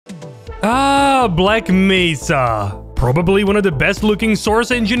Ah, Black Mesa. Probably one of the best looking Source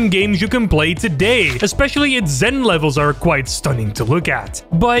Engine games you can play today, especially its Zen levels are quite stunning to look at.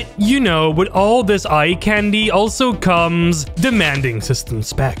 But, you know, with all this eye candy also comes demanding system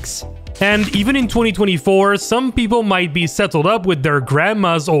specs. And even in 2024, some people might be settled up with their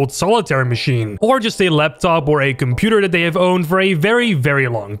grandma's old solitaire machine, or just a laptop or a computer that they have owned for a very, very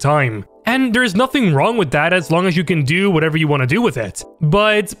long time. And there's nothing wrong with that as long as you can do whatever you want to do with it.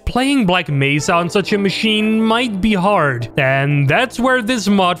 But playing Black Mesa on such a machine might be hard, and that's where this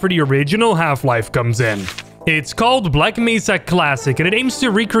mod for the original Half-Life comes in. It's called Black Mesa Classic, and it aims to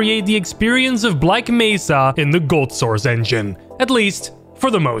recreate the experience of Black Mesa in the GoldSrc engine, at least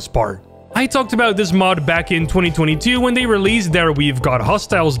for the most part. I talked about this mod back in 2022 when they released their We've Got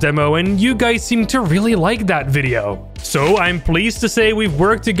Hostiles demo, and you guys seem to really like that video. So I'm pleased to say we've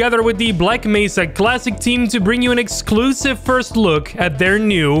worked together with the Black Mesa Classic team to bring you an exclusive first look at their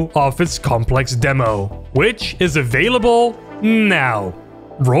new Office Complex demo, which is available now.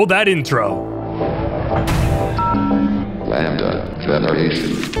 Roll that intro.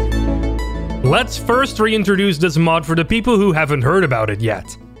 LambdaGeneration. Let's first reintroduce this mod for the people who haven't heard about it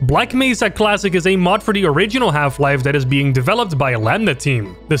yet. Black Mesa Classic is a mod for the original Half-Life that is being developed by Lambda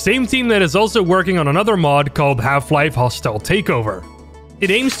Team, the same team that is also working on another mod called Half-Life Hostile Takeover. It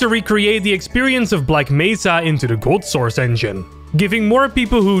aims to recreate the experience of Black Mesa into the GoldSrc engine, giving more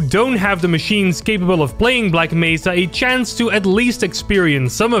people who don't have the machines capable of playing Black Mesa a chance to at least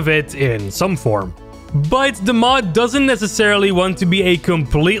experience some of it in some form. But the mod doesn't necessarily want to be a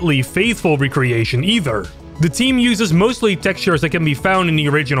completely faithful recreation either. The team uses mostly textures that can be found in the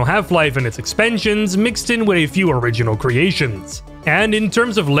original Half-Life and its expansions, mixed in with a few original creations. And in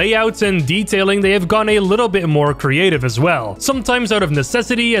terms of layouts and detailing, they have gone a little bit more creative as well. Sometimes out of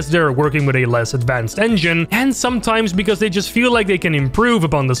necessity as they're working with a less advanced engine, and sometimes because they just feel like they can improve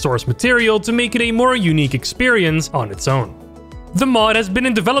upon the source material to make it a more unique experience on its own. The mod has been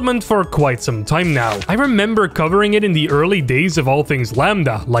in development for quite some time now. I remember covering it in the early days of all things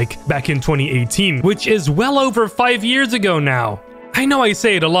Lambda, like back in 2018, which is well over 5 years ago now. I know I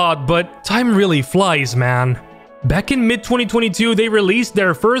say it a lot, but time really flies, man. Back in mid-2022, they released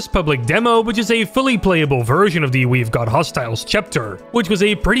their first public demo, which is a fully playable version of the We've Got Hostiles chapter, which was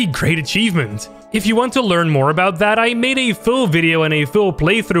a pretty great achievement. If you want to learn more about that, I made a full video and a full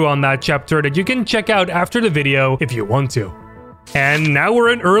playthrough on that chapter that you can check out after the video if you want to. And now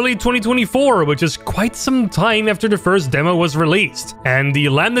we're in early 2024, which is quite some time after the first demo was released, and the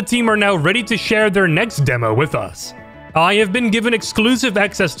Lambda team are now ready to share their next demo with us. I have been given exclusive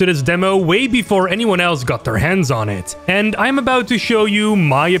access to this demo way before anyone else got their hands on it, and I'm about to show you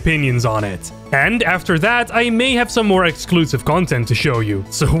my opinions on it. And after that, I may have some more exclusive content to show you,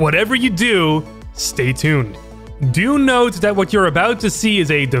 so whatever you do, stay tuned. Do note that what you're about to see is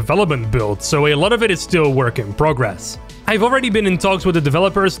a development build, so a lot of it is still work in progress. I've already been in talks with the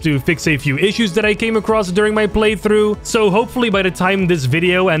developers to fix a few issues that I came across during my playthrough, so hopefully by the time this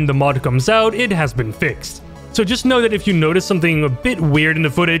video and the mod comes out, it has been fixed. So just know that if you notice something a bit weird in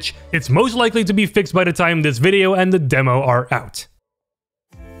the footage, it's most likely to be fixed by the time this video and the demo are out.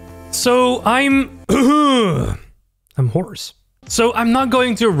 So I'm hoarse. So I'm not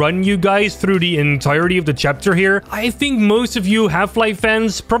going to run you guys through the entirety of the chapter here. I think most of you Half-Life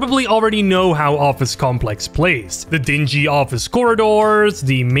fans probably already know how Office Complex plays. The dingy office corridors,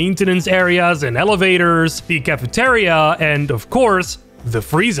 the maintenance areas and elevators, the cafeteria, and of course, the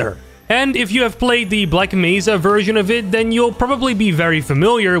freezer. And if you have played the Black Mesa version of it, then you'll probably be very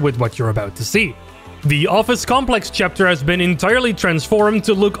familiar with what you're about to see. The Office Complex chapter has been entirely transformed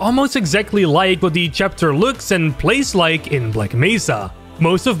to look almost exactly like what the chapter looks and plays like in Black Mesa.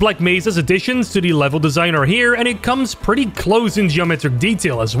 Most of Black Mesa's additions to the level design are here, and it comes pretty close in geometric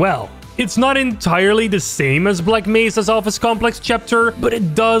detail as well. It's not entirely the same as Black Mesa's Office Complex chapter, but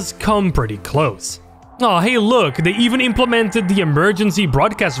it does come pretty close. Oh, hey look, they even implemented the emergency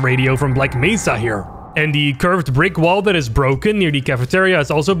broadcast radio from Black Mesa here. And the curved brick wall that is broken near the cafeteria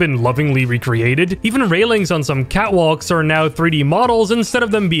has also been lovingly recreated. Even railings on some catwalks are now 3D models instead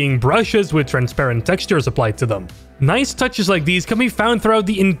of them being brushes with transparent textures applied to them. Nice touches like these can be found throughout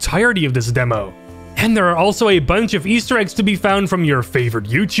the entirety of this demo. And there are also a bunch of Easter eggs to be found from your favorite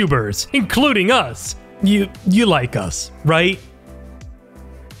YouTubers, including us. You like us, right?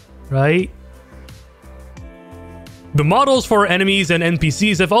 Right? The models for enemies and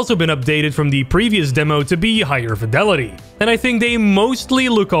NPCs have also been updated from the previous demo to be higher fidelity, and I think they mostly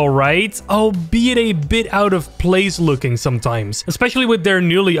look alright, albeit a bit out of place looking sometimes, especially with their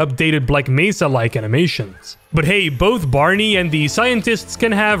newly updated Black Mesa-like animations. But hey, both Barney and the scientists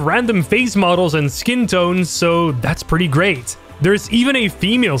can have random face models and skin tones, so that's pretty great. There's even a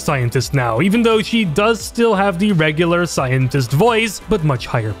female scientist now, even though she does still have the regular scientist voice, but much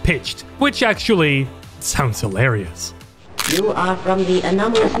higher pitched, which actually sounds hilarious. You are from the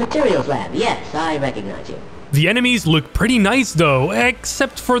Anomalous Materials Lab. Yes, I recognize you. The enemies look pretty nice though,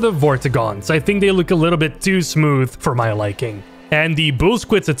 except for the Vortigons. I think they look a little bit too smooth for my liking. And the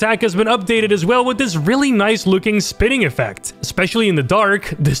Bullsquid's attack has been updated as well with this really nice looking spinning effect. Especially in the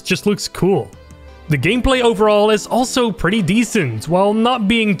dark, this just looks cool. The gameplay overall is also pretty decent. While not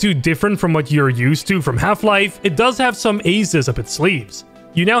being too different from what you're used to from Half-Life, it does have some aces up its sleeves.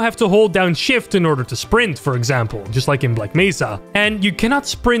 You now have to hold down shift in order to sprint, for example, just like in Black Mesa. And you cannot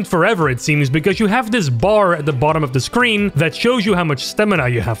sprint forever, it seems, because you have this bar at the bottom of the screen that shows you how much stamina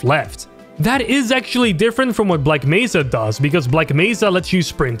you have left. That is actually different from what Black Mesa does, because Black Mesa lets you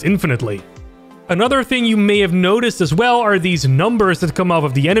sprint infinitely. Another thing you may have noticed as well are these numbers that come off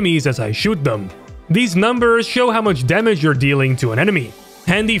of the enemies as I shoot them. These numbers show how much damage you're dealing to an enemy.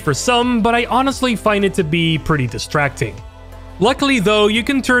 Handy for some, but I honestly find it to be pretty distracting. Luckily though, you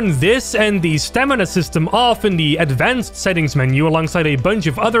can turn this and the stamina system off in the advanced settings menu alongside a bunch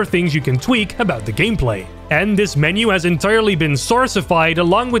of other things you can tweak about the gameplay. And this menu has entirely been sourcified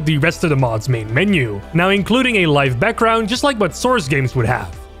along with the rest of the mod's main menu, now including a live background just like what Source games would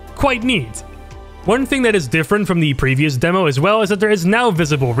have. Quite neat. One thing that is different from the previous demo as well is that there is now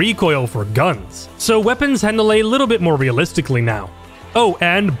visible recoil for guns, so weapons handle a little bit more realistically now. Oh,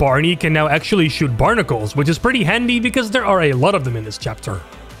 and Barney can now actually shoot barnacles, which is pretty handy because there are a lot of them in this chapter.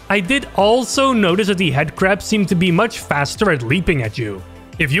 I did also notice that the headcrabs seem to be much faster at leaping at you.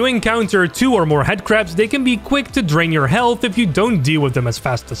 If you encounter 2 or more headcrabs, they can be quick to drain your health if you don't deal with them as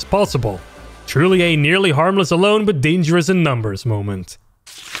fast as possible. Truly a nearly harmless alone but dangerous in numbers moment.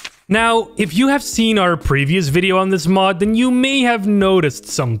 Now, if you have seen our previous video on this mod, then you may have noticed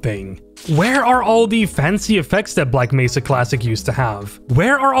something. Where are all the fancy effects that Black Mesa Classic used to have?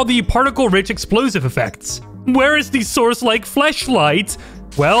 Where are all the particle-rich explosive effects? Where is the source-like flashlight?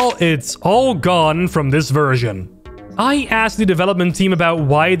 Well, it's all gone from this version. I asked the development team about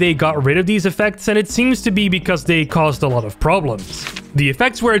why they got rid of these effects, and it seems to be because they caused a lot of problems. The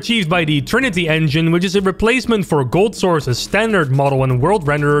effects were achieved by the Trinity engine, which is a replacement for GoldSrc's standard model and world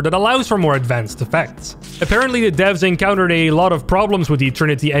renderer that allows for more advanced effects. Apparently the devs encountered a lot of problems with the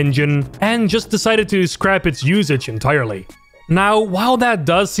Trinity engine and just decided to scrap its usage entirely. Now, while that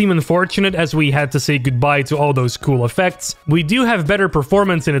does seem unfortunate as we had to say goodbye to all those cool effects, we do have better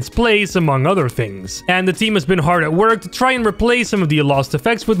performance in its place among other things, and the team has been hard at work to try and replace some of the lost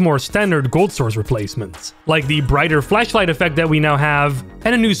effects with more standard GoldSrc replacements, like the brighter flashlight effect that we now have,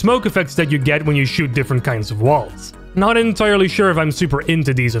 and a new smoke effects that you get when you shoot different kinds of walls. Not entirely sure if I'm super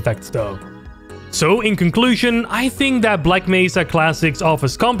into these effects though. So, in conclusion, I think that Black Mesa Classic's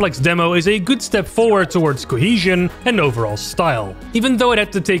Office Complex demo is a good step forward towards cohesion and overall style, even though it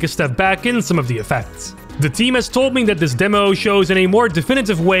had to take a step back in some of the effects. The team has told me that this demo shows in a more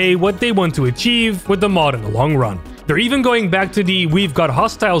definitive way what they want to achieve with the mod in the long run. They're even going back to the We've Got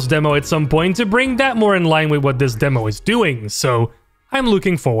Hostiles demo at some point to bring that more in line with what this demo is doing, so I'm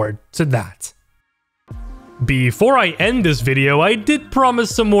looking forward to that. Before I end this video, I did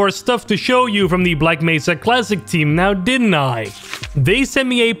promise some more stuff to show you from the Black Mesa Classic team, now didn't I? They sent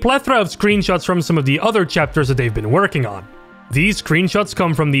me a plethora of screenshots from some of the other chapters that they've been working on. These screenshots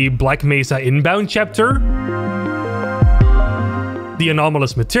come from the Black Mesa Inbound chapter, the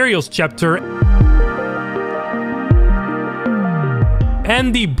Anomalous Materials chapter,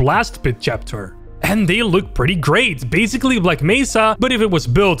 and the Blast Pit chapter. And they look pretty great, basically Black Mesa, but if it was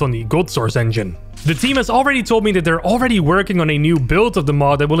built on the GoldSrc engine. The team has already told me that they're already working on a new build of the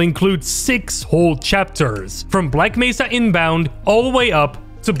mod that will include 6 whole chapters, from Black Mesa Inbound all the way up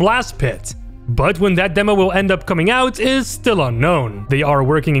to Blast Pit. But when that demo will end up coming out is still unknown. They are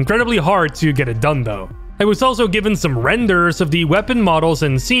working incredibly hard to get it done though. I was also given some renders of the weapon models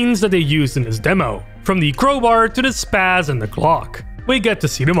and scenes that they used in this demo, from the crowbar to the spaz and the clock. We get to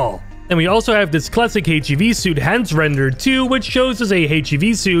see them all. And we also have this classic HEV suit hands rendered too, which shows us a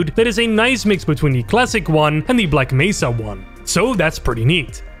HEV suit that is a nice mix between the classic one and the Black Mesa one. So that's pretty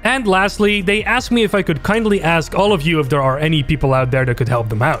neat. And lastly, they asked me if I could kindly ask all of you if there are any people out there that could help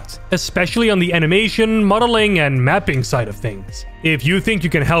them out, especially on the animation, modeling, and mapping side of things. If you think you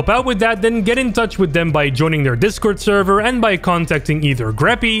can help out with that, then get in touch with them by joining their Discord server and by contacting either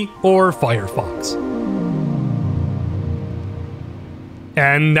Greppy or Firefox.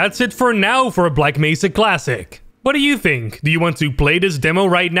 And that's it for now for a Black Mesa Classic. What do you think? Do you want to play this demo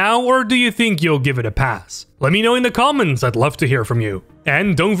right now, or do you think you'll give it a pass? Let me know in the comments, I'd love to hear from you.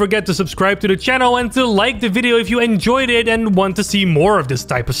 And don't forget to subscribe to the channel and to like the video if you enjoyed it and want to see more of this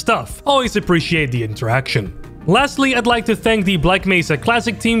type of stuff. Always appreciate the interaction. Lastly, I'd like to thank the Black Mesa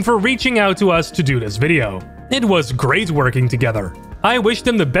Classic team for reaching out to us to do this video. It was great working together. I wish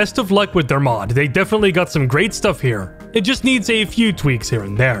them the best of luck with their mod, they definitely got some great stuff here. It just needs a few tweaks here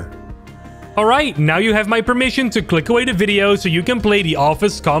and there. Alright, now you have my permission to click away the video so you can play the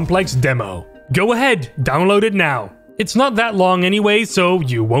Office Complex demo. Go ahead, download it now. It's not that long anyway, so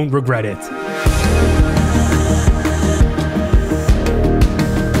you won't regret it.